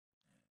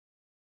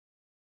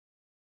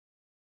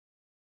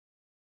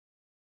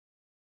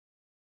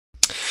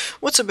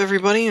What's up,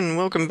 everybody, and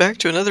welcome back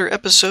to another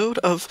episode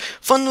of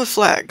Fun with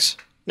Flags.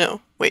 No,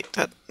 wait,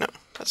 no,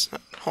 that's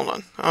not, hold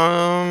on.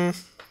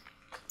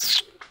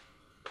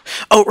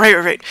 Oh,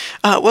 right.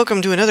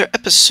 Welcome to another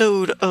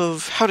episode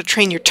of How to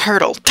Train Your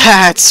Turtle.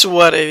 That's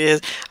what it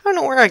is. I don't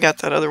know where I got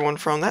that other one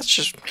from. That's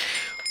just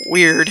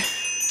weird.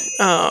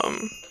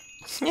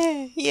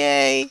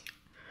 Yay.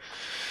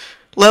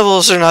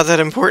 Levels are not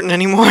that important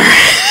anymore.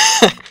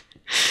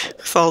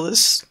 With all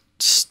this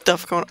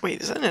stuff going on.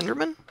 Wait, is that an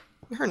Enderman?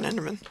 I heard an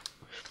Enderman.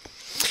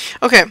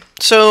 Okay,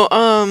 so,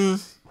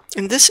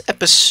 in this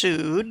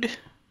episode,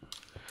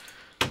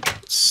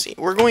 let's see,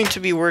 we're going to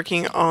be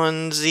working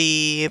on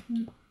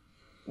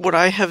what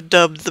I have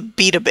dubbed the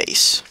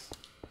BeeDabase.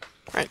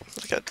 Right,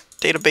 like a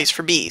database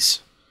for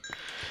bees.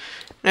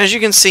 And as you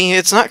can see,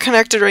 it's not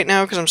connected right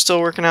now because I'm still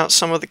working out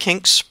some of the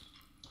kinks.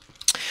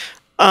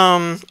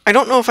 I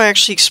don't know if I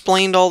actually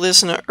explained all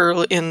this in the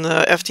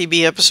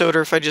FTB episode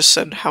or if I just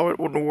said how it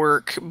would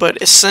work,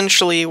 but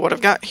essentially what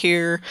I've got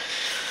here,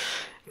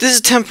 this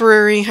is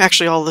temporary.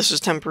 Actually, all this is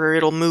temporary.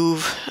 It'll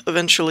move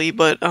eventually,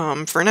 but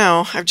for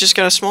now, I've just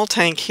got a small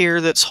tank here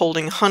that's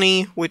holding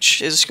honey,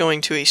 which is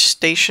going to a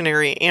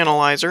stationary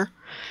analyzer.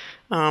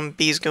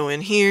 Bees go in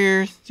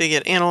here, they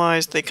get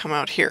analyzed, they come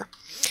out here.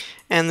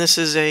 And this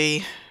is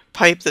a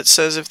pipe that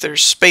says if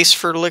there's space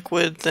for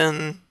liquid,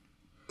 then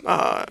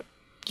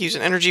use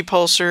an energy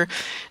pulsar.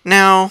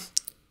 Now,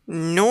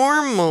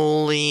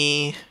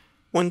 normally,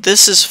 when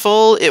this is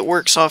full, it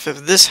works off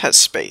if this has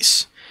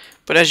space.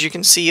 But as you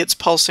can see, it's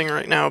pulsing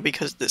right now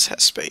because this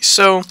has space.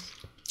 So,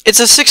 it's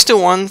a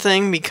 6-to-1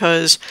 thing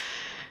because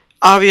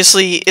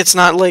obviously it's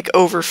not like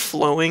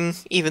overflowing,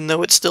 even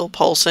though it's still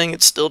pulsing,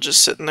 it's still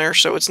just sitting there,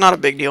 so it's not a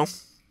big deal.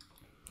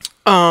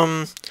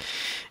 And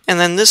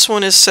then this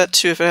one is set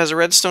to if it has a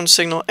redstone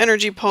signal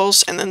energy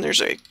pulse, and then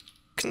there's a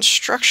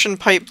construction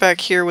pipe back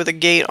here with a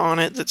gate on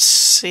it that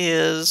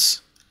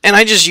says, and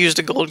I just used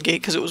a gold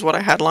gate because it was what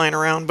I had lying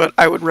around, but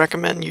I would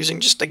recommend using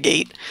just a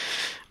gate.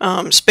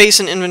 Space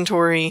and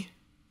inventory,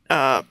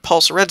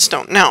 pulse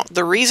redstone. Now,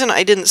 the reason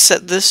I didn't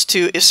set this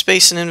to if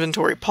space and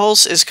inventory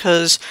pulse is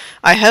because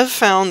I have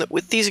found that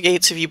with these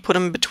gates, if you put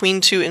them between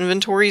two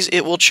inventories,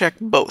 it will check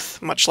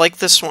both, much like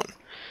this one.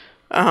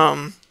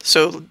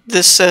 So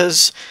this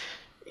says,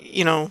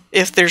 you know,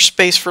 if there's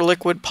space for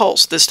liquid,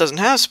 pulse. This doesn't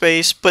have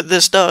space, but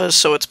this does,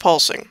 so it's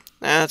pulsing.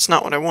 That's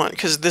not what I want,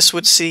 because this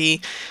would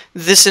see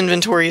this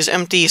inventory is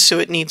empty, so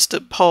it needs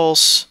to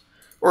pulse,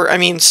 or I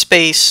mean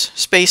space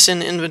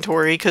in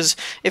inventory, because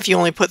if you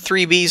only put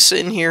 3 bees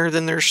in here,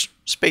 then there's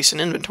space in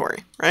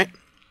inventory, right?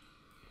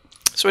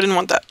 So I didn't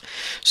want that.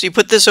 So you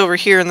put this over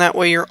here, and that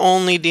way you're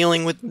only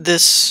dealing with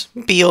this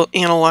bee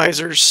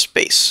analyzer's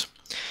space.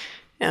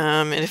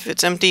 And if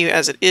it's empty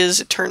as it is,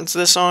 it turns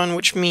this on,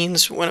 which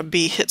means when a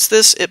bee hits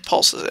this, it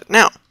pulses it.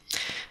 Now,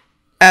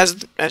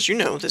 as you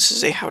know, this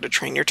is a How to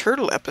Train Your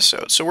Turtle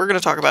episode, so we're going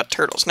to talk about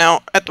turtles.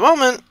 Now, at the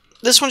moment,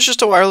 this one's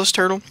just a wireless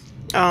turtle.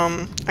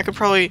 I could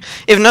probably,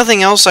 if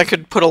nothing else, I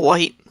could put a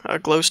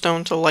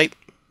glowstone to light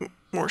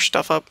more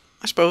stuff up,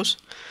 I suppose.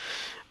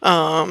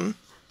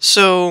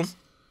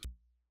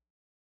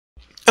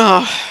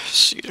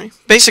 Excuse me.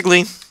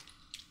 Basically,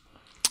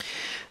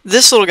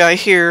 this little guy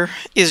here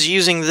is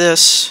using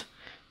this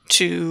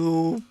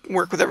to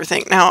work with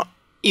everything. Now,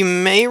 you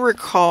may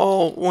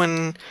recall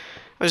when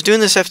I was doing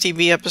this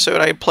FTB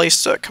episode, I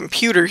placed a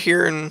computer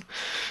here and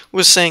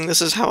was saying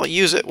this is how I'll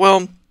use it.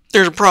 Well,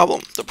 there's a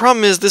problem. The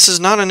problem is this is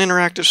not an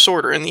interactive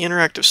sorter. In the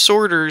interactive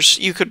sorters,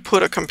 you could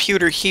put a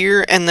computer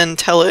here and then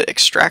tell it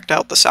extract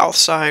out the south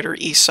side or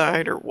east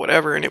side or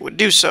whatever, and it would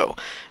do so.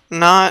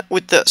 Not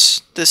with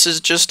this. This is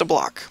just a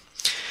block.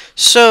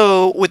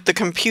 So, with the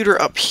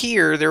computer up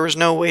here, there was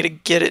no way to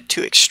get it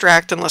to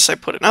extract unless I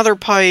put another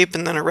pipe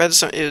and then a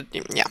redstone.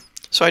 Yeah.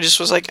 So I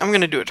just was like, I'm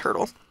going to do a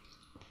turtle.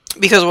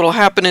 Because what will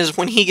happen is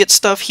when he gets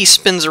stuff, he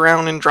spins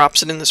around and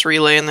drops it in this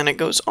relay, and then it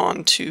goes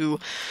on to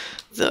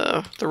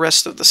the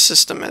rest of the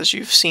system, as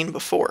you've seen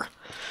before.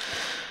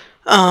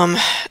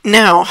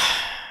 Now,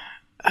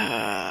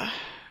 I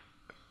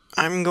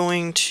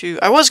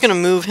was going to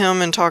move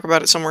him and talk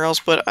about it somewhere else,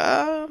 but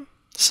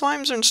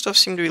slimes and stuff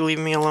seem to be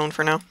leaving me alone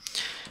for now.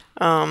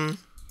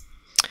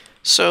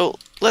 So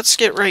let's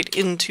get right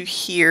into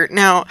here.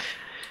 Now,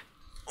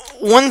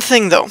 one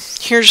thing though,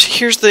 here's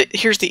the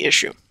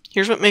issue.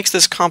 Here's what makes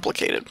this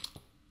complicated.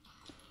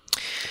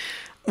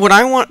 What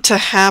I want to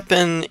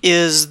happen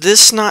is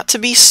this not to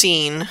be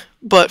seen,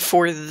 but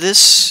for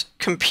this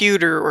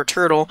computer or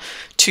turtle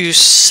to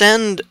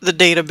send the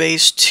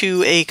database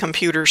to a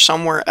computer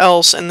somewhere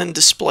else and then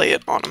display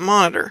it on a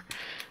monitor.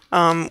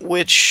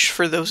 Which,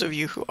 for those of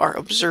you who are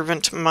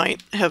observant,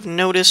 might have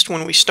noticed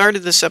when we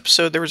started this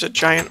episode, there was a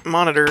giant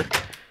monitor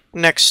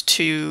next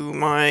to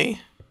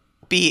my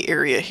bee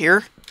area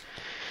here.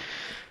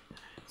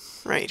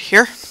 Right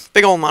here.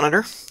 Big old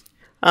monitor.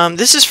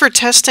 This is for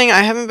testing.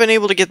 I haven't been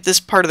able to get this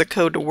part of the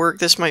code to work.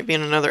 This might be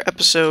in another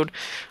episode.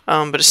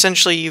 But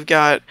essentially you've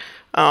got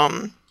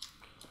an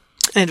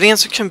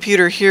advanced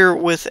computer here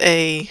with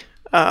a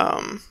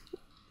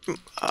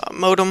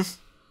modem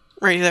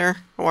right there,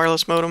 a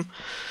wireless modem.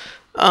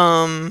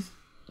 And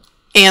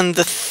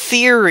the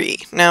theory.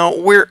 Now,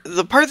 where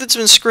the part that's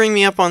been screwing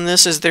me up on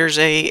this is there's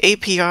a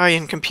API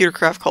in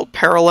Computercraft called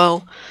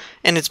Parallel,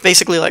 and it's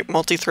basically like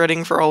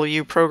multi-threading for all of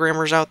you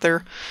programmers out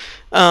there.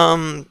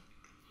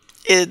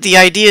 The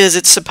idea is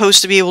it's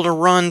supposed to be able to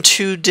run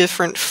two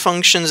different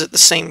functions at the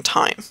same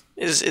time,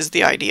 is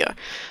the idea.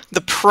 The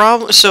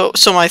problem, so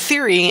my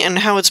theory and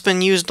how it's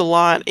been used a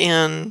lot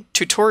in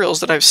tutorials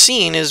that I've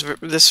seen is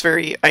this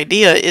very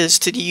idea is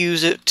to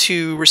use it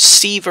to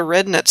receive a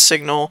RedNet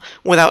signal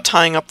without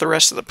tying up the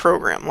rest of the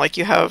program. Like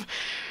you have,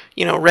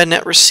 you know,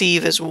 RedNet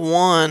receive as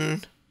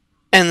one,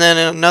 and then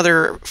in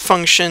another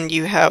function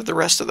you have the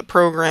rest of the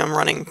program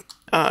running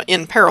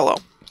in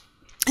parallel.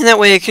 And that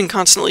way it can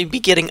constantly be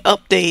getting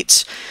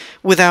updates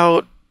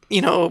without,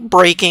 you know,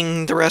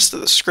 breaking the rest of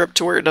the script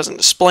to where it doesn't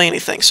display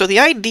anything. So the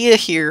idea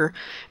here,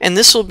 and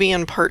this will be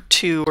in part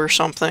 2 or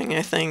something,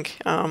 I think.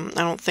 I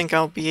don't think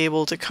I'll be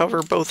able to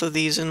cover both of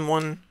these in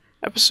one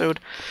episode.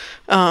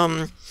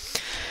 But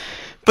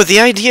the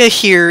idea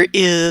here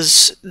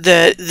is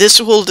that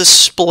this will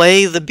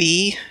display the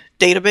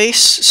BeeDabase,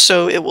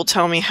 so it will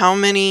tell me how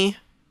many...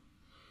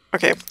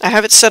 Okay, I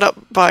have it set up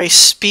by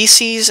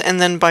species and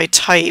then by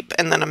type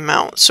and then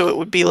amount. So it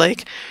would be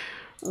like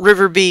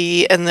River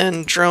Bee and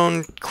then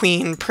Drone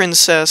Queen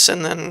Princess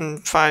and then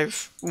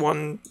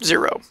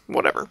 510,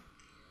 whatever.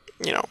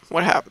 You know,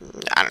 what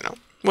happened? I don't know.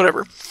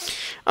 Whatever.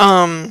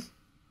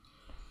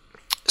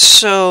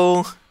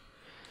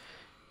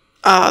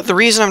 The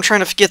reason I'm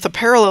trying to get the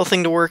parallel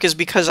thing to work is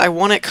because I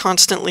want it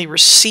constantly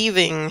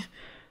receiving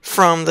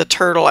from the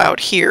turtle out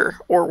here,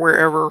 or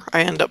wherever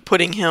I end up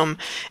putting him,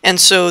 and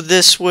so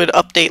this would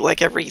update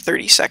like every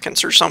 30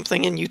 seconds or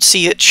something, and you'd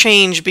see it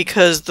change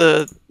because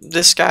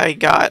this guy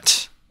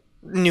got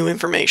new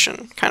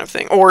information kind of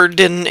thing, or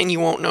didn't, and you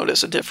won't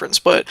notice a difference.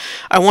 But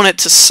I want it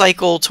to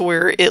cycle to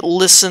where it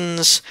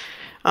listens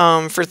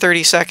for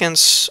 30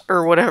 seconds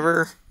or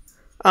whatever,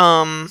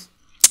 and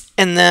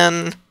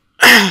then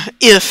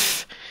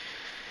if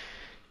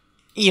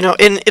you know,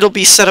 and it'll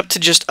be set up to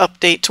just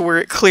update to where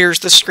it clears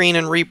the screen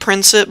and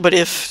reprints it, but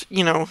if,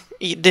 you know,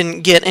 you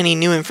didn't get any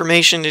new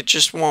information, it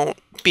just won't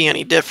be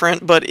any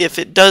different. But if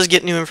it does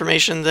get new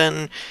information,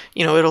 then,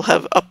 you know, it'll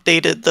have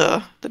updated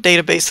the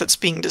database that's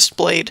being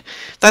displayed.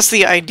 That's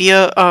the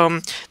idea.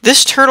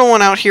 This turtle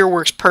one out here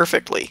works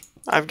perfectly.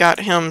 I've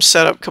got him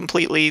set up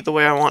completely the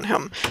way I want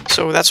him.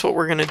 So that's what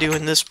we're going to do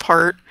in this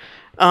part.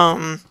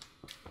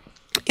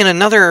 In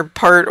another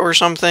part or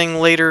something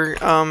later,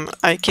 I'm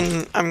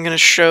going to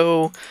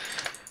show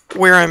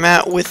where I'm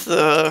at with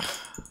the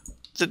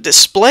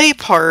display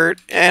part,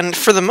 and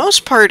for the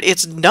most part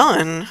it's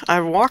done.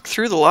 I've walked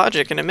through the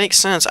logic and it makes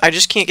sense. I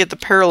just can't get the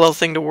parallel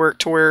thing to work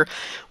to where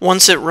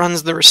once it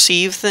runs the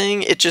receive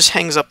thing, it just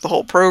hangs up the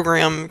whole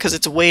program because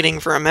it's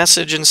waiting for a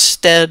message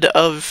instead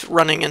of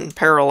running in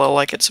parallel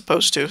like it's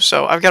supposed to.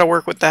 So I've got to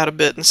work with that a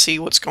bit and see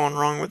what's going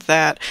wrong with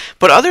that.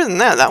 But other than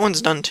that, that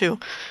one's done too.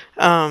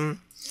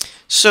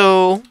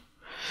 So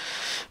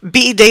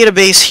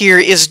BeeDabase here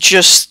is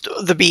just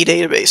the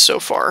BeeDabase so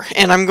far,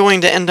 and I'm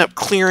going to end up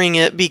clearing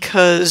it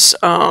because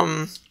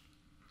I've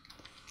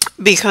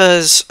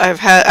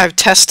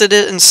tested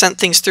it and sent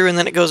things through and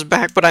then it goes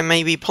back, but I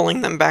may be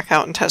pulling them back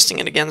out and testing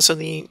it again, so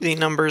the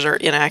numbers are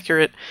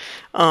inaccurate.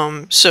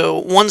 So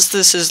once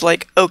this is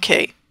like,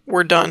 okay,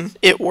 we're done,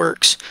 it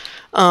works,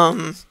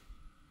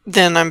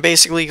 then I'm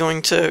basically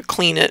going to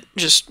clean it,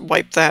 just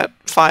wipe that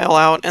file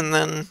out and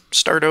then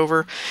start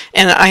over.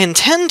 And I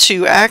intend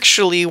to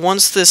actually,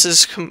 once this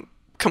is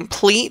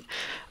complete,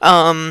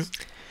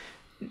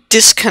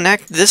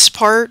 disconnect this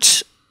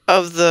part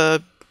of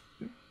the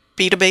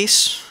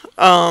BeeDabase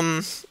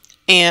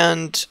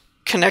and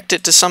connect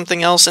it to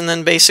something else, and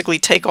then basically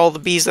take all the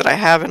bees that I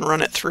have and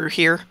run it through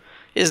here,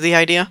 is the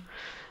idea.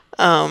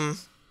 So,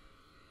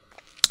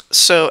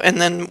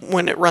 and then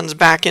when it runs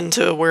back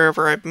into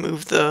wherever I've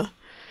moved the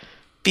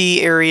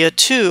bee area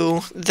to,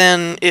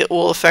 then it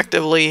will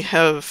effectively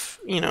have,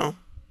 you know,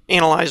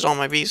 analyzed all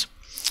my bees.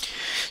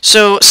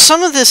 So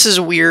some of this is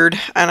weird,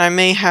 and I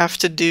may have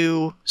to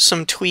do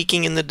some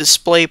tweaking in the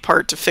display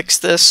part to fix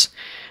this.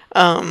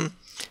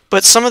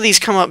 But some of these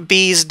come up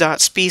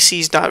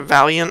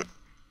bees.species.valiant.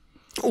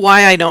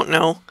 Why, I don't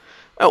know.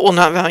 Well,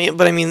 not valiant,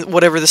 but I mean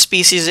whatever the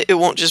species, it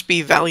won't just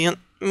be valiant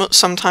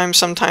sometimes.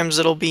 Sometimes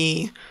it'll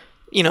be,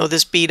 you know,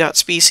 this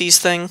bee.species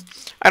thing.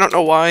 I don't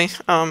know why.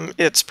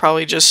 It's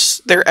probably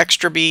just they're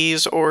extra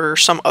bees or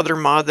some other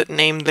mod that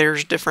named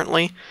theirs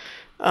differently.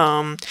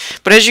 But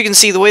as you can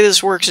see, the way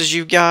this works is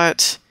you've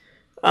got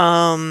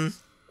the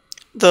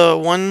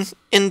one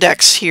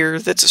index here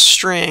that's a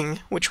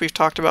string, which we've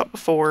talked about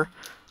before,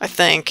 I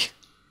think.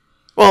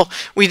 Well,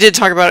 we did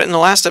talk about it in the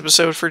last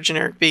episode for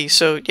generic bee,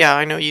 so yeah,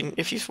 I know you.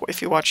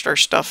 If you watched our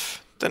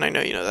stuff, then I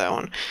know you know that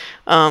one.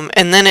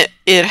 And then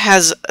it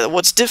has,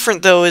 what's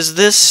different though is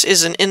this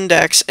is an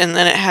index, and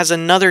then it has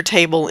another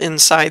table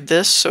inside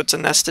this, so it's a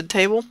nested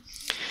table.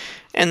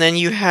 And then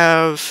you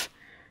have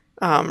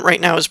right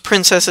now is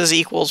princesses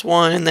equals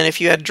 1, and then if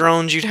you had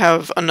drones, you'd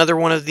have another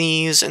one of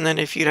these, and then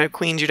if you'd have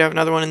queens, you'd have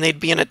another one, and they'd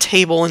be in a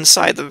table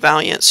inside the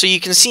Valiant. So you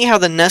can see how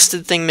the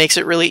nested thing makes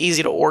it really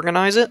easy to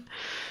organize it.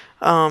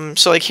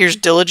 So like here's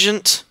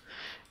Diligent,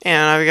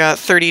 and I've got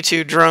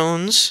 32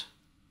 drones.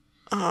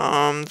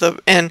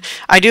 And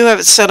I do have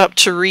it set up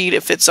to read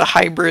if it's a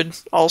hybrid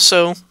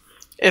also.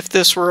 If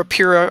this were a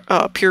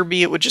pure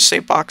B, it would just say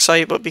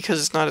bauxite, but because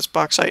it's not, it's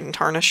bauxite and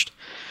tarnished.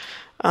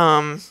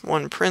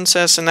 One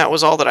princess, and that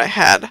was all that I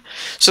had.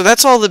 So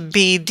that's all the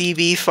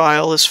BeeDB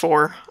file is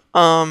for.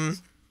 The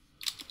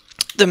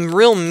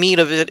real meat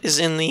of it is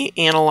in the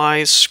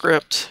analyze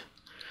script.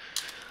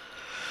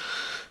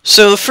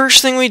 So the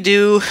first thing we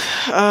do,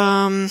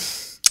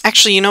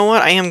 actually, you know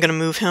what? I am going to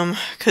move him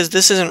because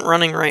this isn't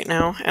running right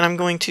now, and I'm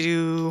going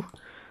to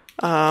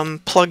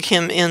plug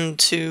him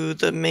into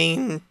the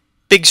main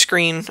big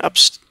screen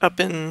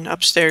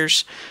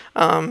upstairs.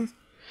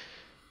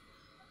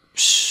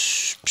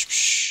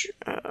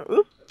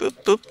 Oop,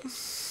 oop, oop.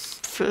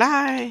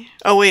 Fly.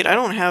 Oh wait, I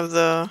don't have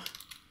the.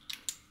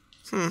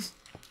 Yeah,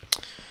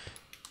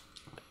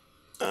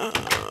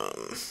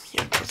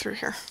 go through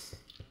here.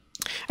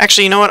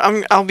 Actually, you know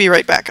what? I'll be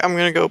right back. I'm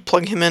gonna go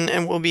plug him in,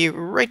 and we'll be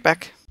right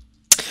back.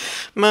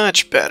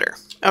 Much better.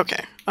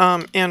 Okay.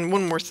 And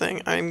one more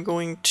thing. I'm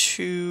going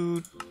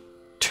to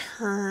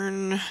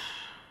turn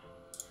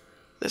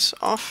this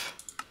off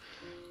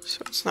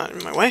so it's not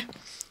in my way.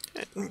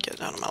 Get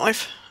it out of my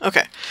life.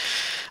 Okay.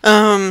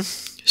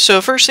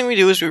 So first thing we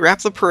do is we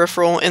wrap the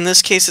peripheral. In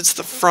this case, it's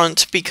the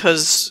front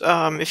because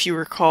if you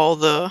recall,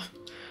 the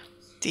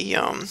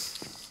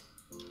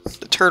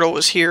turtle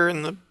was here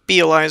and the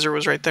Beealyzer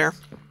was right there.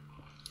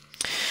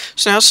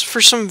 So now for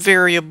some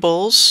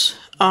variables.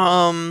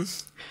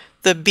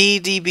 The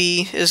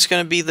BeeDB is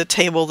going to be the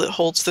table that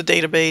holds the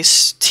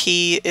database.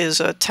 T is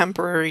a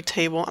temporary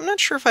table. I'm not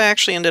sure if I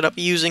actually ended up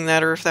using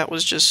that or if that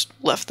was just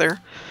left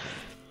there.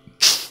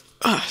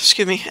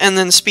 Excuse me. And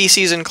then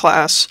species and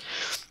class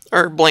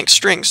are blank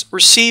strings.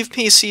 Receive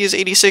PC is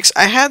 86.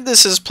 I had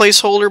this as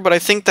placeholder, but I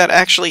think that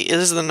actually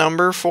is the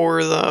number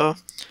for the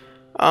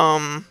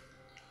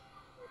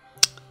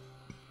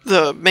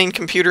main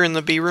computer in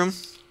the B room.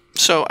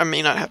 So I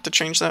may not have to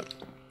change that.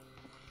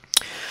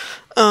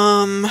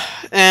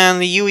 And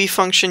the UE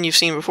function you've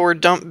seen before,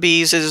 dump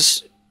bees,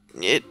 is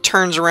it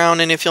turns around,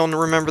 and if you'll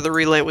remember, the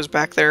relay was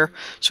back there.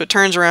 So it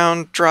turns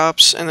around,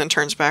 drops, and then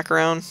turns back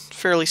around.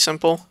 Fairly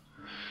simple.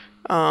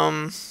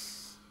 Whoa,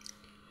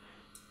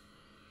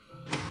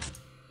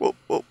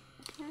 whoa.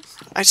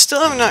 I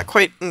still have not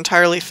quite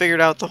entirely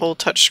figured out the whole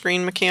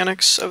touchscreen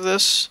mechanics of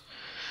this,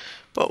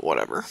 but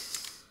whatever.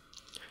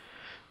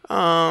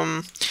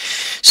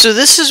 So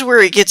this is where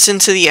it gets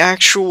into the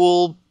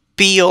actual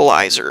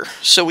Beealyzer.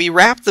 So we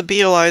wrap the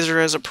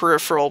Beealyzer as a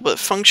peripheral, but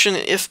function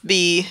if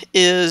B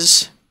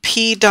is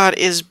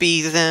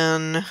p.isB,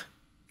 then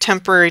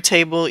temporary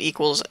table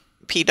equals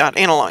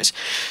p.analyze.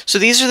 So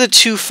these are the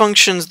two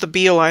functions the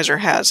Beealyzer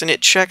has, and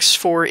it checks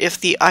for if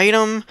the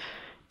item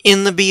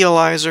in the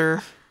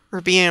Beealyzer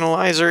or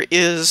Beeanalyzer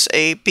is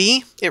a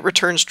B, it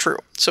returns true.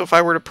 So if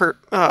I were to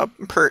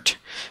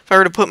if I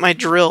were to put my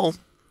drill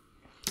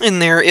in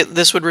there,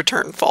 this would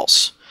return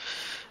false.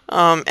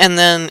 And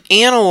then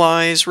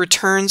analyze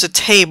returns a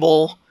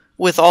table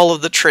with all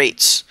of the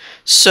traits.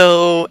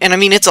 So, and I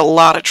mean, it's a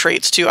lot of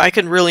traits too. I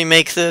could really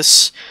make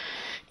this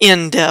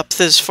in depth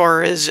as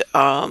far as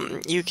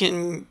you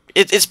can.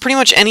 It's pretty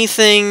much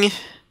anything.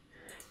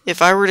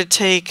 If I were to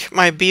take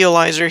my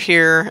Beealyzer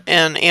here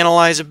and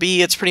analyze a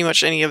bee, it's pretty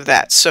much any of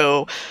that.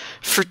 So,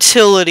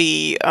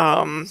 fertility,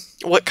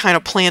 what kind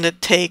of plant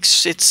it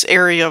takes, its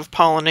area of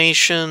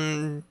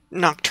pollination,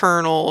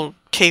 nocturnal,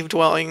 cave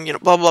dwelling, you know,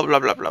 blah blah blah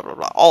blah blah blah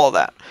blah, all of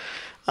that.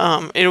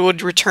 It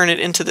would return it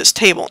into this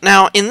table.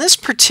 Now, in this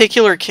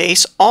particular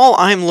case, all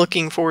I'm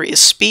looking for is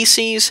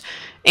species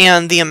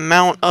and the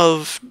amount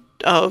of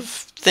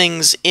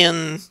things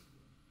in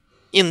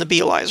the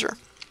Beealyzer.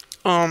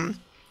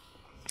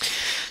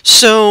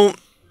 So,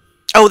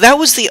 oh, that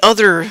was the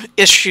other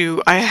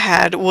issue I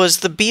had,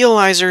 was the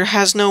Beealyzer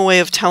has no way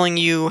of telling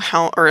you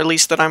how, or at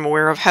least that I'm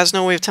aware of, has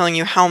no way of telling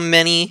you how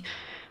many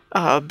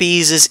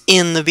bees is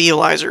in the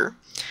Beealyzer.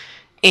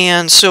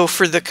 And so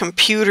for the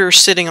computer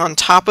sitting on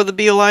top of the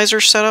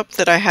Beealyzer setup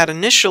that I had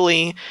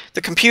initially,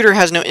 the computer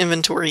has no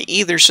inventory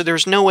either, so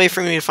there's no way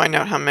for me to find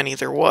out how many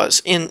there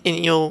was.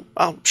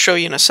 I'll show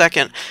you in a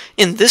second.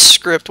 In this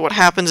script, what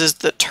happens is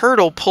the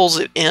turtle pulls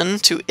it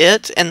into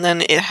it, and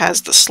then it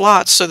has the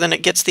slots, so then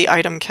it gets the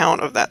item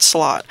count of that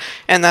slot.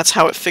 And that's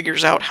how it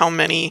figures out how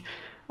many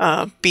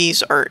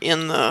bees are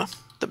in the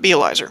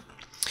Beealyzer.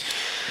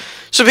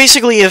 So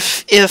basically,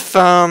 if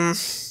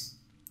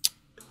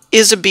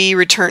is a B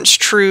returns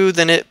true,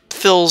 then it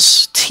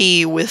fills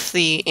T with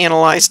the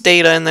analyzed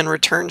data and then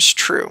returns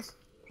true.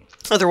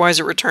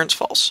 Otherwise, it returns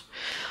false.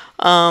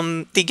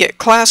 The get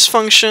class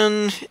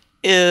function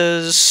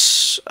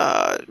is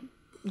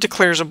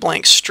declares a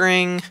blank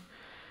string,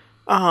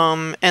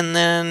 and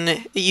then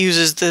it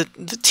uses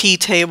the T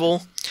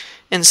table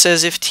and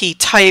says if T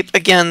type,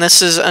 again,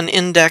 this is an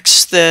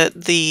index that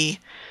the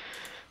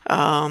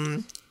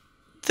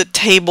The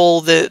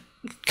table that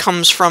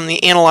comes from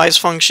the analyze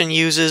function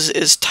uses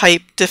is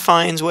type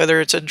defines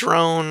whether it's a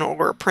drone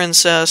or a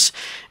princess,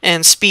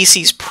 and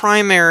species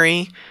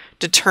primary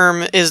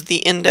is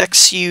the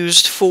index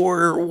used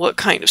for what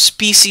kind of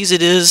species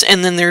it is,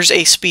 and then there's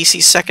a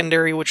species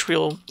secondary, which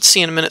we'll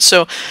see in a minute.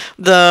 So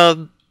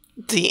the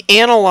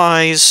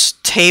analyze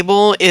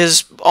table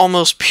is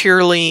almost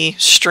purely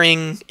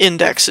string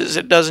indexes.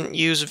 It doesn't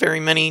use very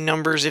many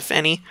numbers, if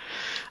any.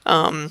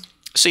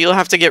 So you'll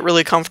have to get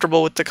really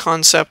comfortable with the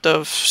concept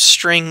of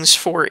strings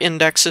for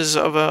indexes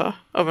of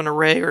an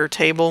array or a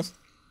table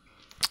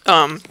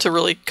to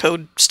really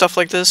code stuff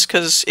like this,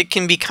 because it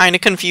can be kind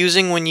of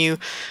confusing when you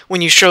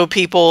show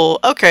people,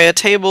 okay, a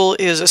table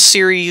is a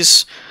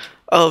series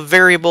of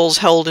variables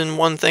held in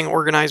one thing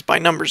organized by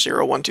numbers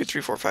 0, 1, 2,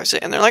 3, 4, 5,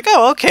 6, and they're like,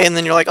 oh, okay, and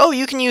then you're like, oh,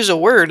 you can use a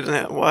word, and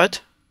then,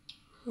 what?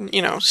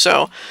 You know,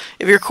 so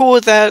if you're cool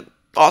with that,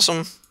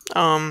 awesome.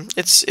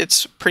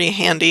 It's pretty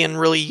handy and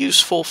really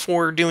useful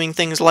for doing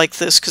things like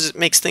this, because it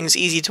makes things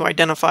easy to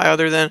identify,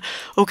 other than,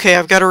 okay,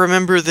 I've got to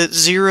remember that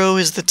 0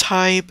 is the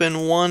type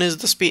and 1 is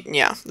the speed.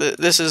 Yeah,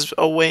 this is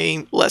a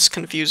way less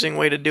confusing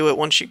way to do it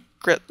once you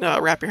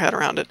wrap your head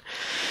around it.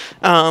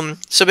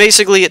 So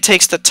basically it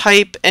takes the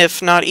type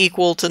if not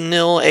equal to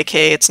nil,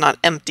 aka it's not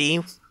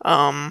empty.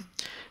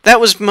 That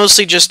was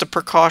mostly just a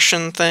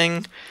precaution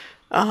thing.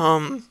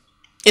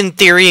 In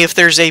theory, if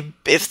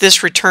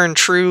this returned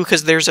true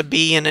because there's a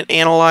B and it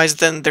analyzed,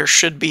 then there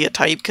should be a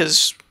type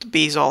because the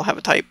B's all have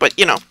a type. But,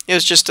 you know, it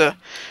was just a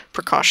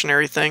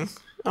precautionary thing.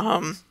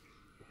 And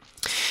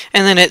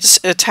then it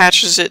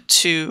attaches it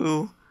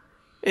to,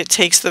 it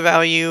takes the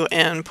value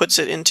and puts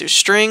it into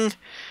string.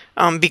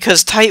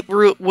 Because type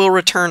will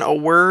return a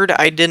word,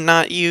 I did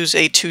not use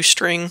a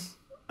toString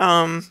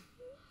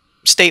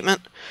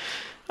statement.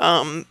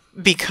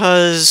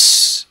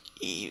 Because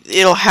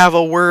it'll have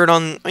a word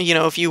on, you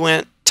know, if you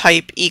went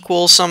type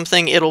equals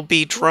something, it'll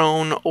be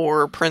drone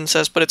or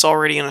princess, but it's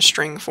already in a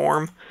string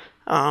form.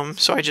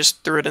 So I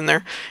just threw it in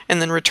there,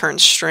 and then return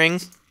string.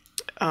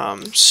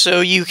 So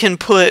you can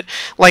put,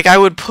 like I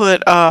would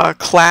put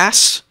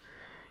class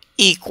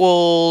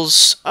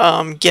equals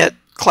get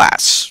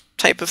class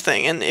type of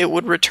thing, and it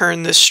would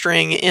return this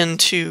string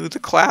into the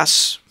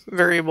class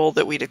variable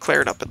that we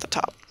declared up at the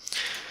top.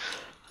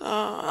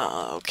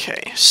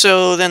 Okay,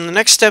 so then the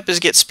next step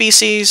is get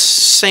species.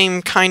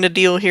 Same kind of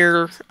deal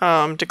here.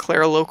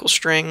 Declare a local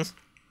string.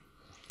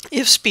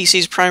 If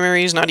species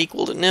primary is not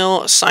equal to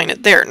nil, assign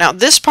it there. Now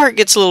this part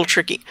gets a little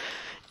tricky.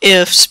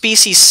 If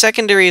species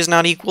secondary is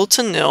not equal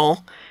to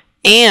nil,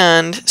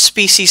 and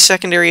species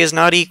secondary is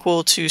not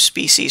equal to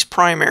species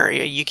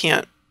primary, you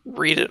can't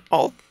read it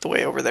all the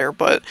way over there,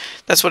 but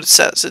that's what it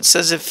says. It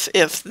says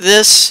if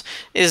this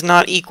is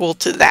not equal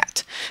to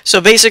that.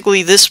 So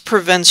basically this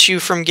prevents you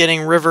from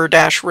getting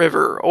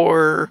river-river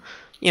or,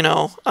 you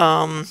know,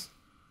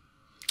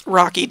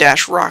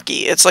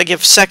 rocky-rocky. It's like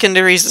if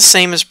secondary is the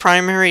same as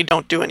primary,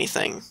 don't do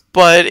anything.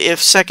 But if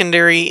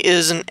secondary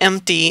is an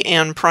empty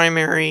and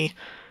primary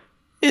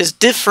is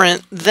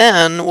different,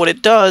 then what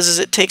it does is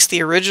it takes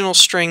the original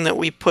string that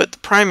we put the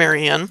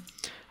primary in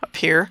up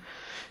here,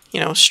 you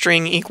know,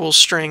 string equals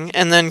string,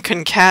 and then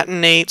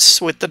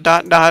concatenates with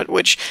the ...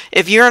 which,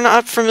 if you're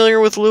not familiar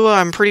with Lua,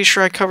 I'm pretty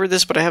sure I covered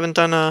this, but I haven't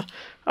done a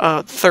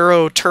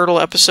thorough turtle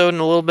episode in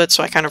a little bit,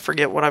 so I kind of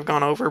forget what I've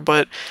gone over,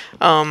 but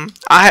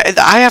I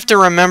have to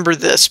remember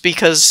this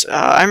because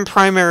I'm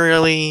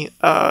primarily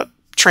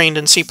trained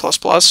in C++,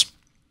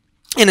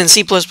 and in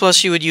C++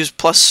 you would use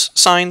plus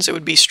signs. It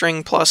would be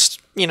string plus,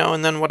 you know,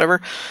 and then whatever,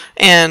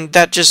 and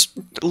that just,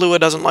 Lua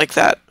doesn't like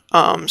that.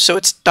 So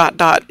it's ...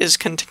 is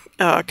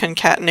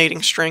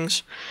concatenating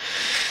strings.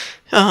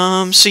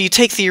 So you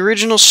take the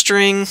original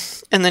string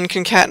and then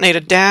concatenate a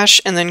dash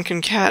and then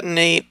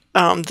concatenate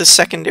the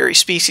secondary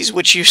species,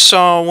 which you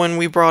saw when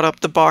we brought up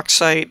the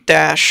bauxite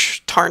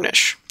dash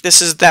tarnish.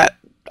 This is that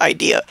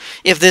idea.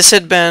 If this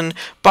had been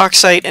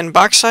bauxite and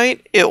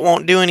bauxite, it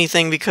won't do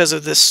anything because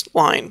of this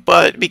line,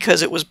 but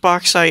because it was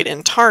bauxite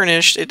and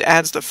tarnished, it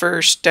adds the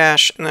first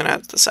dash and then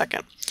adds the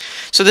second.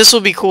 So this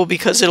will be cool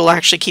because it'll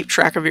actually keep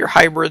track of your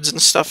hybrids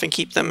and stuff and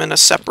keep them in a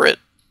separate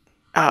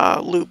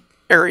loop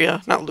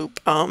area, not loop,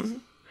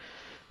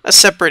 a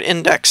separate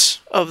index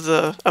of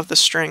the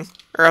string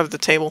or of the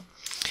table.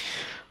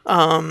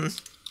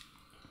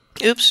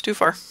 Oops, too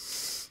far.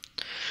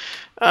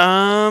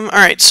 All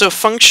right, so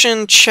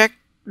function check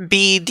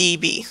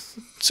BDB.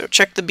 So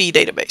check the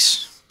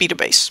BeeDabase.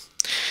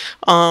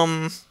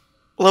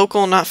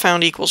 Local not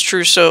found equals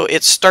true. So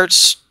it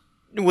starts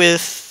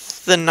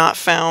with the not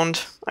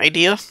found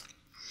idea.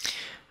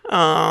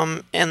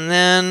 And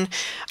then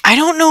I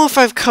don't know if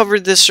I've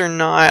covered this or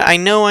not. I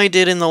know I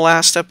did in the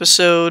last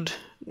episode,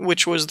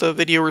 which was the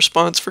video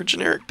response for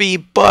generic B,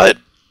 but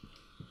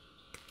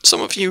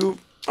some of you,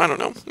 I don't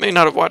know, may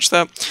not have watched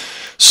that.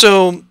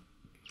 So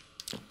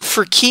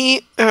for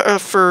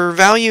for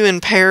value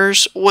in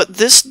pairs, what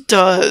this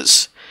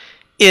does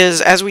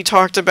is, as we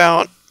talked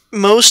about,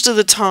 most of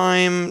the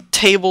time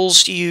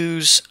tables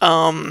use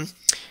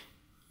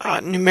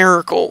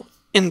numerical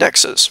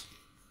indexes.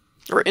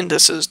 or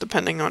indices,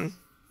 depending on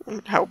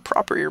how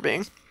proper you're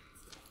being.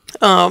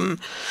 And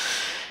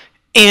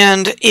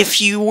if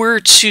you were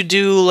to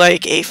do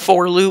like a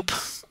for loop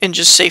and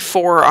just say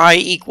for I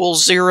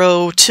equals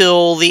 0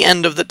 till the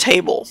end of the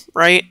table,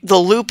 right? The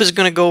loop is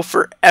going to go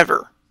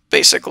forever,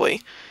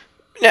 basically.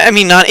 I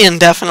mean, not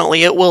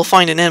indefinitely. It will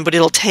find an end, but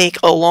it'll take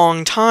a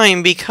long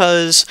time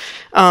because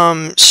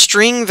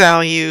string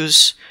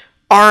values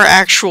are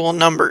actual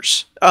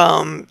numbers.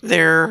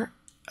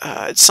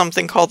 It's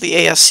something called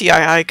the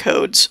ASCII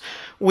codes,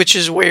 which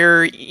is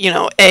where, you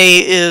know,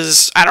 A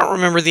is, I don't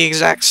remember the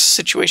exact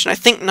situation. I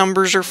think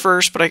numbers are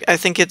first, but I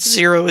think it's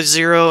 0 is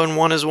 0 and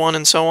 1 is 1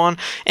 and so on.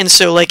 And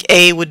so like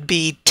A would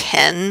be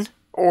 10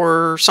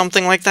 or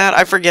something like that.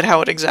 I forget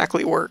how it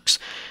exactly works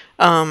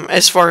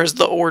as far as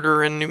the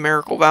order and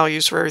numerical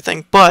values for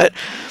everything. But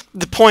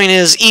the point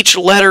is each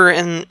letter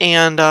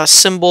and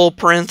symbol,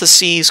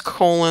 parentheses,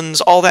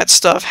 colons, all that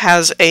stuff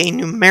has a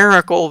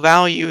numerical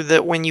value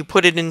that when you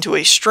put it into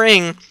a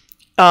string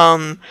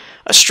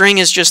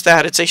is just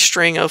that. It's a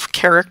string of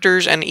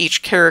characters, and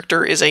each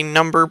character is a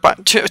number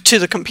to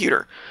the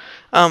computer.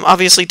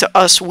 Obviously, to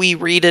us, we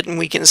read it and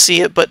we can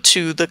see it, but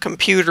to the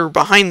computer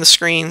behind the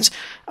screens,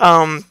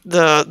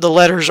 the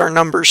letters are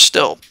numbers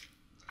still.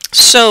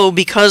 So,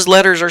 because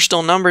letters are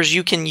still numbers,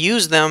 you can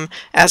use them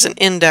as an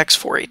index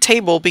for a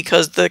table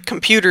because the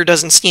computer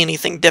doesn't see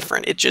anything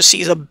different. It just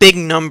sees a big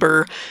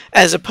number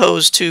as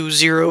opposed to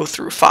 0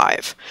 through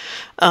 5.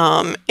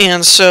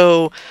 And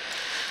so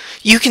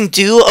you can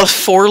do a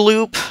for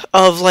loop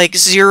of like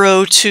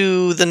 0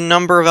 to the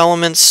number of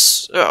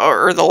elements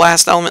or the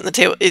last element in the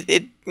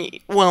table.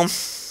 Well,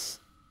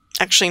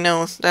 actually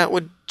no, that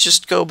would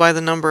just go by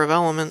the number of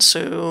elements.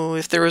 So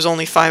if there was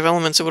only 5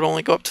 elements, it would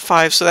only go up to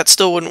 5, so that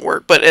still wouldn't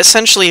work. But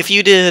essentially, if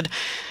you did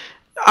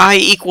I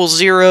equals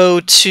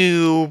 0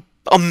 to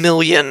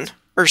 1,000,000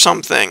 or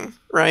something,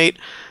 right?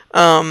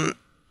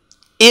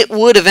 It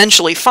would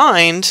eventually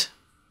find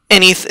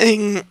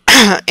anything,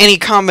 any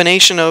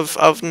combination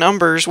of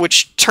numbers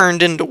which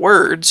turned into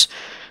words,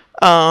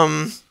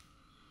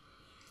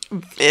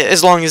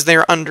 as long as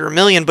they're under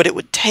 1,000,000, but it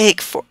would take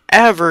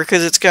forever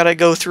because it's got to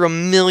go through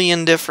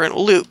 1,000,000 different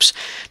loops.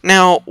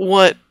 Now,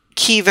 what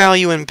key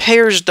value in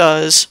pairs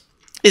does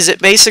is it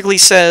basically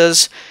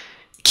says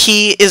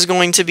key is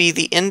going to be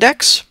the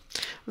index,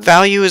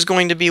 value is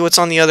going to be what's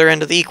on the other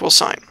end of the equal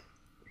sign.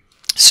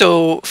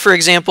 So, for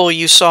example,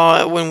 you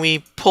saw when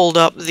we pulled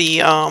up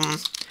the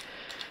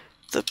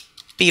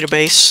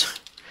BeeDabase.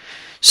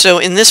 So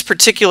in this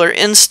particular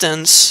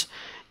instance,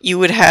 you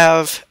would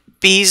have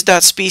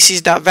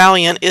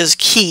bees.species.valiant is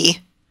key,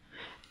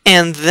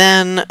 and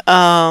then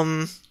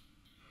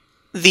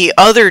the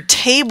other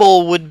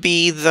table would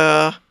be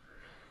the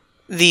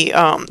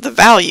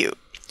value.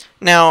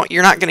 Now,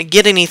 you're not going to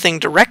get anything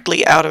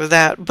directly out of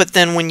that, but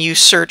then when you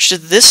search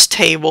this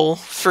table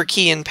for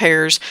key in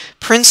pairs,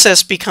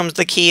 princess becomes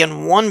the key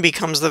and 1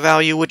 becomes the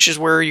value, which is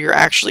where you're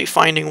actually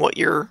finding what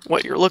you're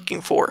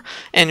looking for.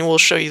 And we'll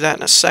show you that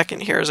in a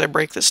second here as I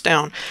break this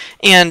down.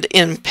 And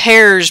in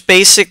pairs,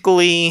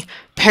 basically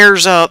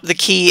pairs up the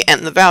key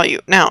and the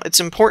value. Now, it's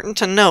important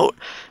to note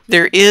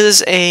there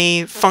is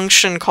a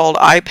function called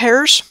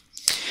iPairs,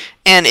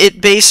 and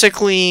it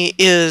basically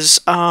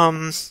is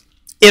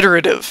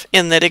iterative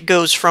in that it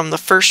goes from the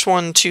first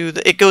one to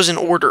it goes in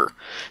order.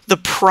 The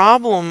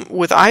problem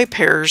with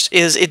iPairs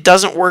is it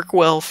doesn't work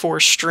well for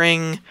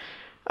string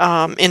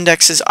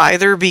indexes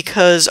either,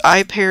 because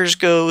iPairs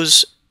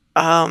goes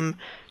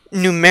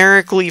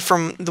numerically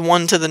from the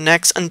one to the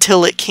next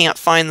until it can't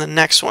find the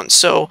next one.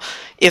 So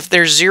if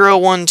there's 0,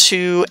 1,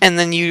 2 and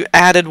then you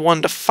added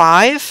 1 to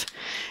 5,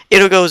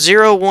 it'll go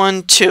 0,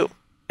 1, 2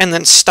 and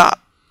then stop,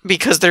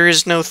 because there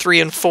is no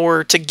 3 and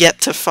 4 to get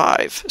to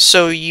 5.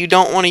 So you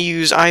don't want to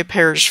use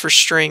iPairs for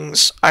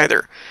strings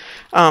either.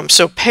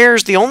 So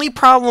pairs, the only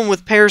problem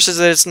with pairs is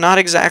that it's not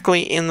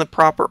exactly in the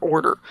proper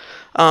order.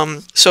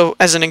 So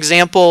as an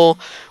example,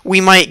 we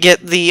might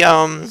get the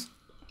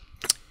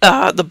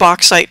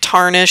bauxite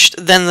tarnished,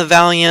 then the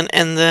valiant,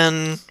 and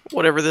then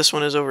whatever this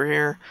one is over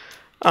here,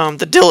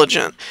 the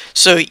diligent.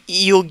 So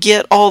you'll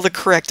get all the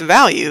correct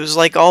values,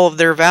 like all of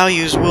their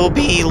values will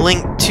be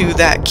linked to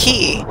that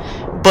key,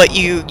 but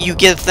you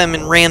get them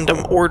in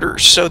random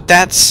orders. So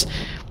that's,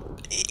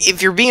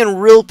 if you're being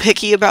real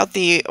picky about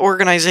the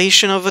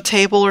organization of a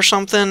table or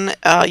something,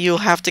 you'll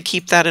have to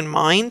keep that in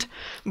mind,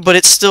 but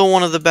it's still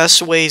one of the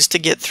best ways to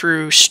get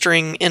through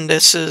string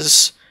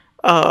indices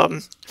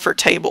for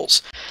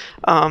tables.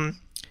 And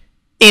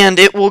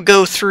it will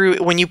go through,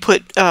 when you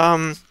put,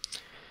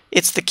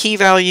 it's the key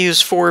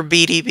values for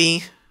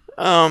BDB,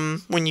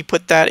 when you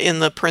put that in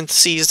the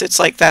parentheses, it's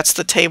like that's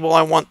the table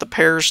I want the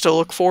pairs to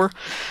look for.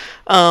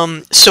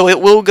 So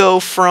it will go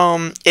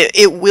from,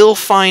 it will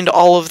find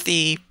all of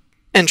the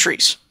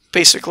entries,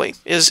 basically,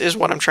 is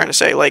what I'm trying to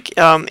say. Like,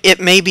 it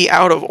may be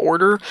out of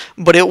order,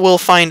 but it will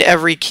find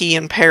every key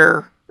and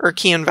pair, or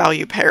key and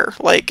value pair.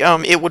 Like,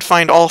 it would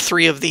find all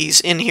 3 of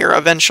these in here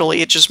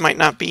eventually, it just might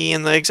not be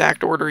in the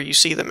exact order you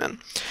see them in.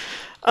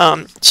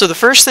 So the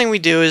first thing we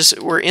do is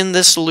we're in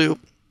this loop,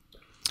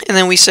 And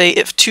then we say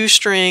if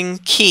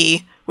toString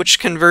key, which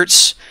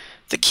converts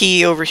the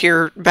key over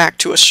here back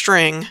to a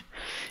string,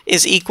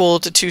 is equal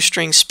to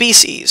toString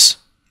species.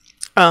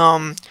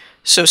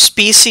 So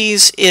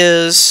species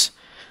is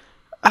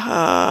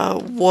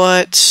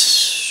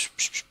what?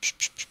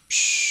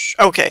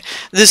 Okay,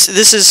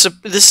 this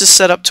is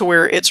set up to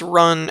where it's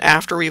run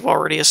after we've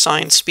already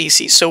assigned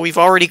species. So we've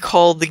already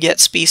called the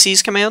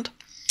getSpecies command.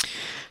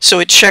 So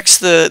it checks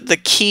the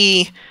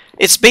key.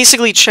 It's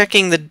basically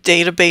checking the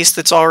database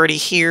that's already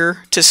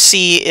here to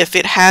see if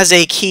it has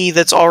a key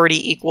that's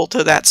already equal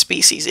to that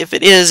species. If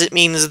it is, it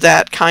means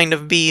that kind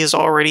of bee is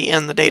already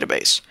in the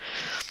database.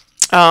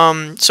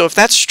 So if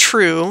that's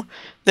true,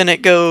 then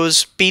it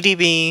goes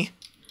BDB,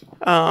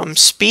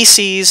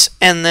 species,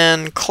 and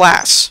then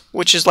class,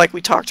 which is like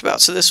we talked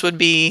about. So this would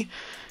be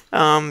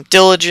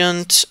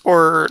diligent,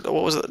 or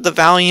what was it, the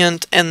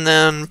valiant, and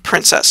then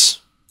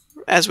princess,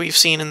 as we've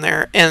seen in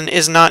there, and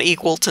is not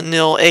equal to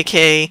nil,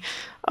 aka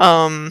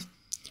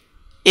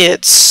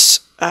it's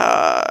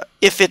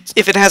if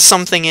it has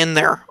something in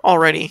there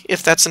already,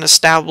 if that's an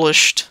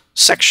established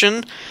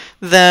section,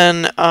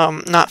 then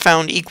not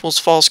found equals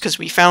false because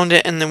we found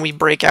it, and then we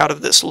break out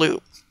of this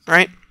loop,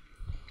 right?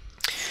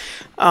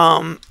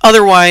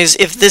 Otherwise,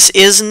 if this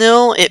is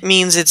nil, it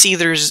means it's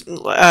either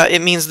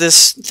it means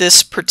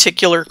this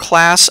particular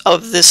class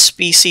of this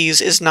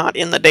species is not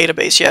in the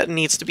database yet and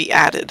needs to be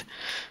added,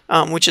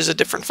 which is a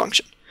different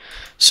function.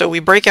 So we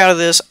break out of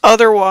this.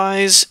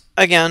 Otherwise,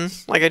 again,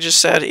 like I just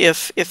said,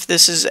 if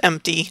this is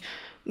empty,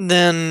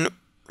 then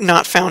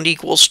not found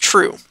equals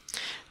true.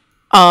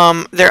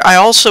 I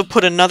also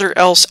put another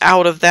else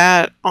out of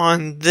that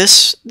on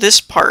this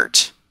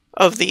part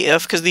of the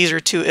if, because these are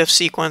two if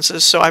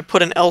sequences. So I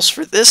put an else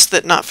for this,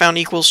 that not found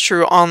equals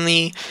true, on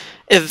the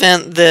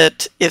event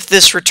that if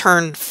this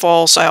returned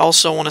false, I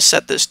also want to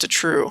set this to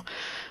true.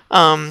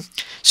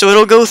 So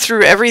it'll go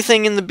through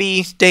everything in the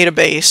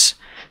BeeDabase,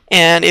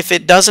 and if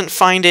it doesn't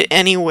find it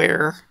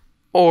anywhere,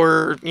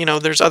 or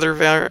there's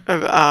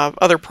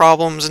other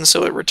problems, and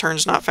so it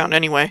returns not found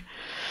anyway,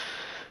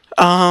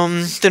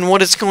 then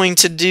what it's going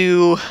to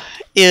do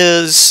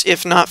is,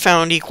 if not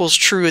found equals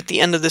true at the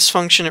end of this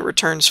function, it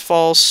returns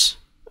false.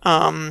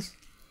 If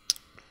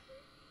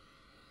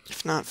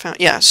not found,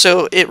 yeah.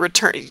 So it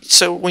returns.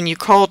 So when you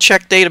call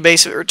check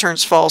database, if it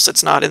returns false,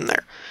 it's not in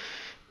there.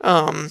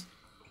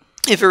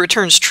 If it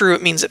returns true,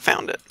 it means it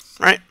found it,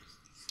 right?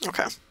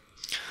 Okay.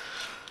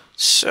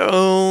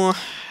 So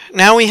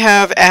now we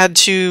have add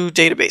to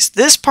database.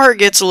 This part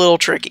gets a little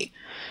tricky.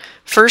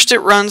 First, it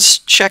runs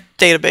check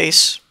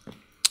database.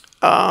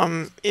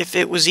 If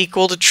it was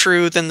equal to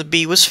true, then the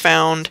bee was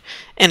found,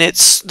 and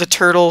the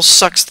turtle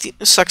sucks it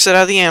out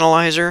of the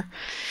analyzer.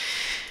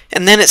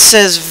 And then it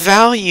says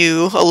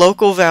value, a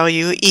local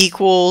value,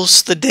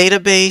 equals the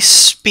database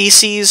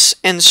species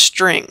and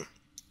string,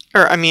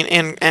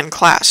 and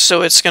class.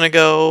 So it's going to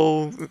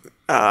go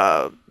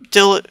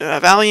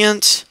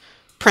valiant,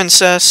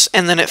 princess,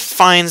 and then it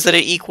finds that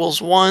it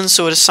equals 1,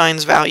 so it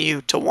assigns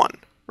value to 1,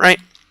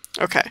 right?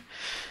 Okay.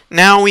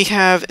 Now we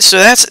have, so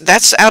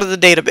that's out of the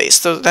database.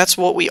 So that's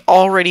what we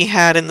already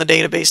had in the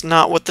database,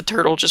 not what the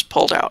turtle just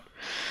pulled out.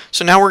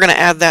 So now we're going to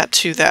add that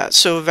to that.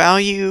 So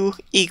value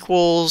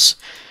equals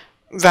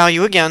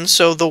value again,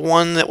 so the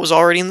one that was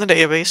already in the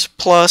database,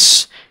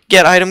 plus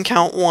get item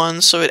count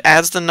 1, so it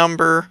adds the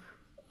number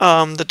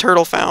the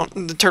turtle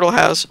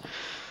has.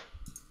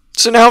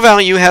 So now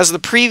value has the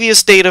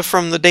previous data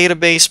from the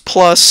database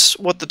plus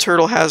what the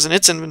turtle has in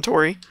its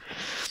inventory,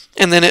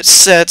 and then it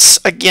sets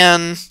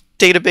again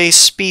database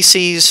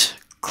species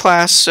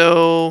class.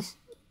 So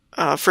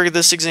for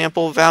this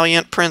example,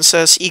 valiant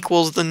princess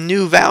equals the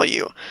new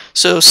value.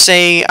 So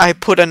say I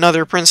put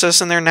another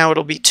princess in there, now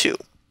it'll be 2,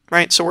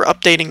 right? So we're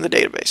updating the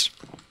database.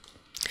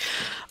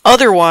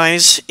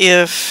 Otherwise,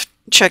 if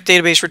check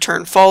database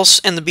returned false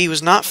and the bee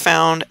was not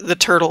found, the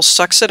turtle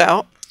sucks it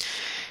out.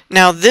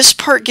 Now this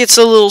part gets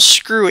a little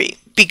screwy,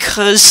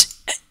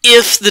 because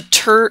if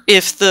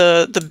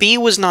the bee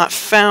was not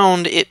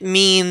found, it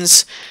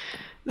means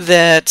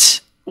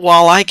that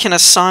while I can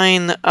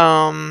assign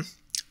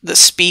the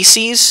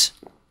species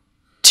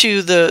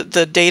to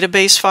the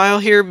database file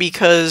here,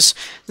 because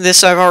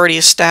this I've already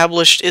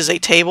established is a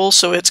table,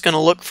 so it's going to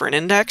look for an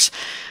index,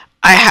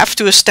 I have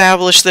to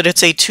establish that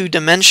it's a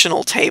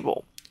two-dimensional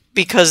table,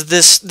 because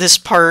this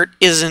part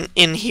isn't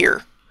in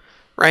here,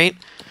 right?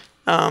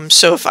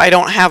 So if I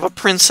don't have a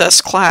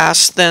princess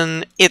class,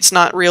 then it's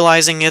not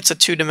realizing it's a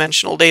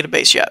two-dimensional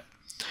database yet.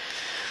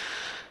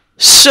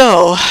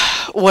 So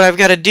what I've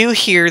got to do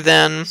here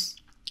then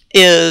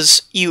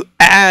is you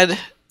add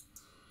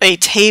a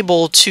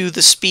table to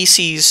the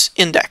species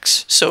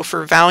index. So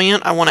for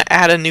valiant, I want to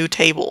add a new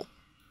table,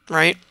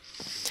 right?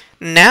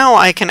 Now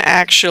I can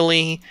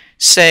actually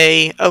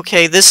say,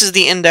 okay, this is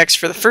the index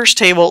for the first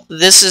table,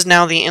 this is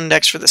now the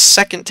index for the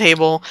second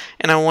table,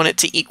 and I want it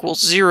to equal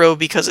 0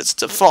 because it's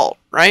default,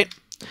 right?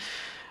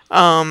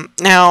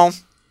 Now,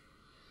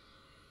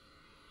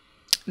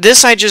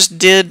 this I just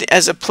did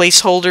as a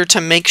placeholder to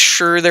make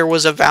sure there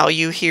was a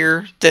value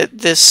here, that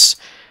this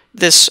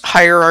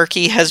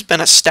hierarchy has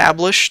been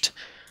established.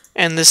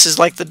 and this is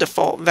like the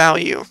default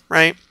value,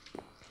 right?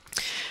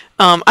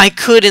 I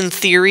could, in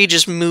theory,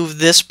 just move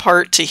this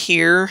part to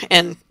here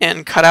and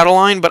cut out a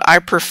line, but I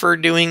prefer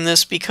doing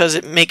this because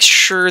it makes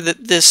sure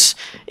that this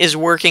is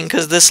working,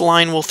 because this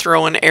line will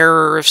throw an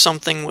error if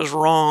something was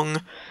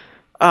wrong.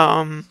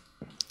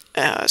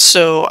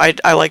 So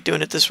I like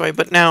doing it this way.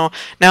 But now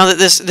that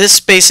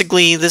this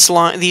basically,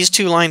 these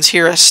two lines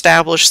here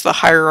establish the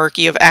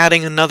hierarchy of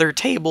adding another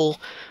table,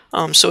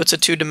 so it's a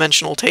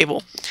two-dimensional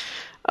table.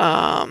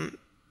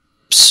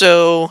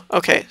 So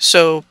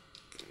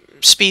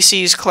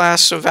species,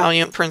 class, so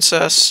Valiant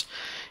Princess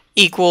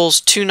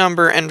equals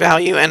toNumber and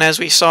value, and as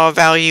we saw,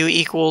 value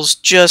equals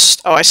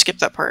just, oh, I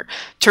skipped that part.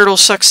 Turtle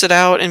sucks it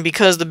out, and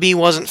because the bee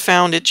wasn't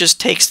found, it just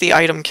takes the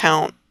item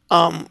count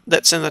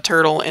that's in the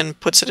turtle and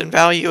puts it in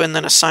value, and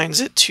then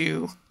assigns it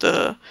to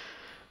the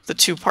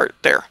two part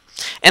there.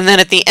 And then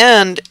at the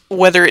end,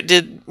 whether it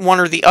did one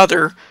or the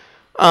other,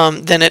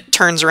 then it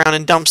turns around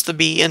and dumps the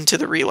bee into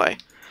the relay,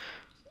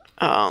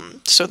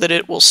 so that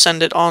it will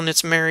send it on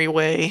its merry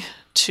way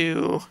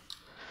to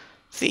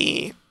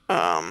the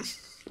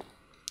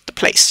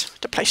place.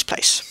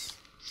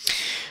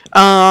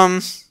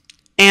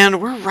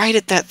 And we're right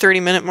at that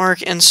 30-minute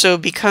mark, and so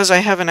because I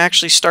haven't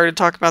actually started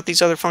talking about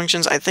these other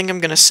functions, I think I'm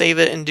going to save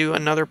it and do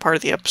another part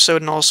of the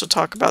episode and also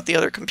talk about the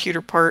other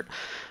computer part,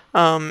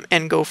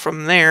 and go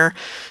from there.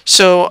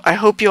 So I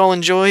hope you all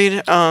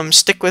enjoyed.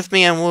 Stick with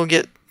me and we'll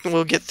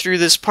get through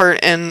this part,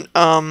 and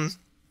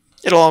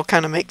it'll all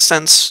kind of make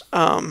sense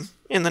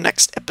in the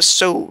next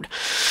episode.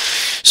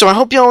 So I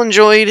hope you all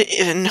enjoyed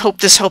and hope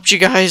this helped you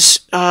guys.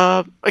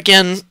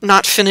 Again,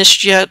 not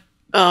finished yet.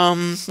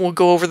 We'll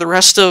go over the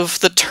rest of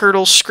the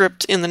turtle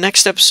script in the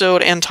next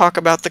episode and talk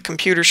about the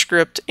computer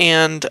script,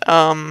 and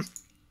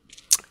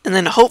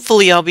then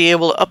hopefully I'll be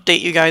able to update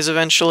you guys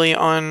eventually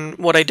on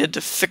what I did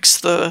to fix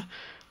the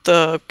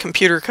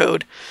computer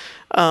code.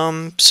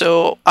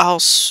 So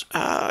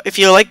if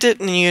you liked it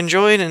and you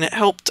enjoyed and it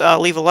helped,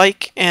 leave a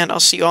like, and I'll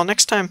see you all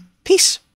next time. Peace!